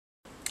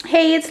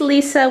Hey, it's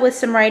Lisa with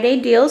some Rite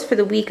Aid deals for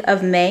the week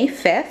of May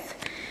 5th.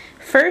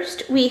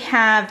 First, we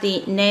have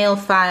the nail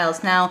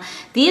files. Now,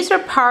 these are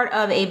part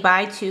of a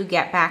buy two,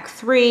 get back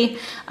three.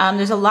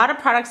 There's a lot of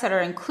products that are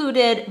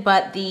included,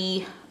 but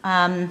the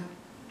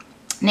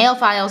nail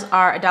files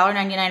are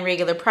 $1.99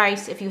 regular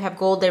price. If you have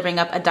gold, they ring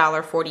up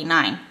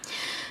 $1.49.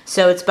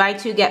 So it's buy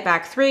two, get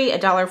back three.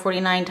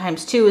 $1.49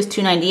 times two is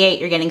 $2.98.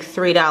 You're getting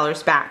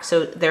 $3 back,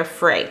 so they're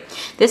free.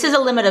 This is a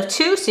limit of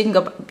two, so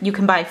you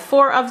can buy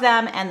 4 of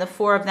them, and the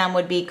 4 of them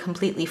would be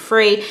completely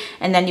free,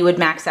 and then you would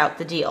max out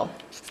the deal.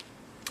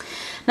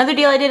 Another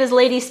deal I did is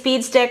Lady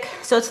Speed Stick.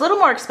 So it's a little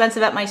more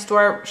expensive at my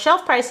store.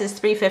 Shelf price is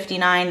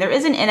 $3.59. There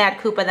is an in-ad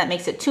coupon that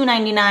makes it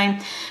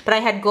 $2.99, but I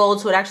had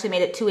gold, so it actually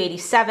made it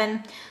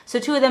 $2.87. So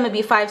 2 of them would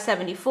be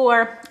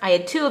 $5.74. I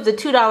had 2 of the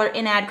 $2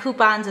 in-ad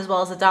coupons, as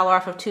well as a $1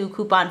 off of 2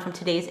 coupon from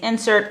today's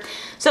insert.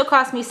 So it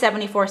cost me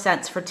 74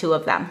 cents for 2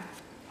 of them.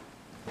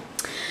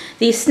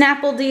 The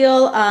Snapple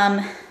deal,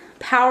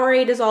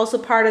 Powerade is also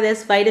part of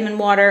this, vitamin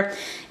water.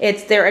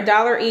 They're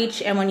 $1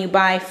 each, and when you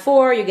buy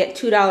 4, you get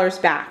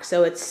 $2 back.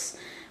 So it's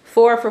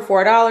 4 for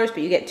 $4, but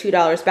you get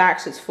 $2 back,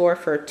 so it's 4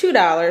 for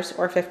 $2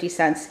 or 50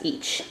 cents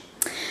each.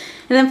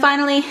 And then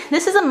finally,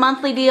 this is a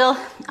monthly deal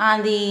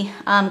on the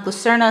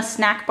Glycerna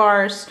snack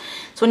bars.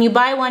 So when you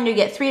buy one, you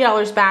get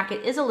 $3 back.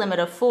 It is a limit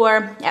of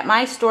 4. At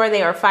my store,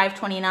 they are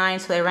 $5.29,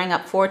 so they rang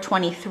up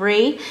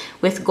 $4.23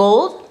 with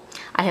gold.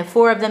 I have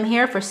 4 of them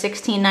here for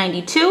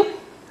 $16.92.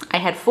 I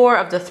had 4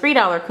 of the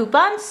 $3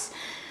 coupons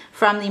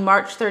from the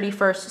March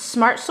 31st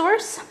Smart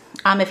Source.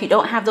 If you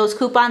don't have those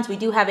coupons, we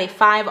do have a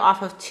 5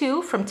 off of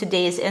 2 from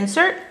today's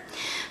insert.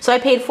 So I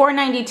paid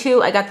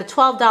 $4.92. I got the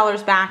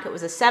 $12 back. It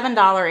was a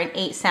 $7.08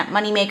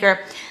 moneymaker.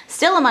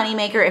 Still a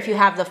moneymaker if you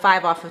have the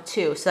 5 off of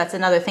 2. So that's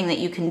another thing that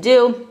you can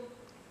do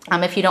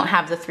if you don't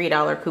have the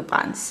 $3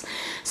 coupons.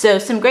 So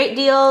some great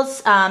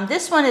deals.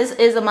 This one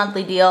is a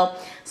monthly deal,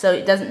 so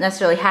it doesn't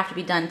necessarily have to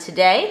be done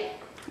today.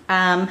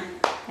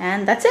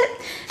 And that's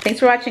it. Thanks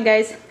for watching,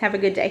 guys. Have a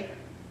good day.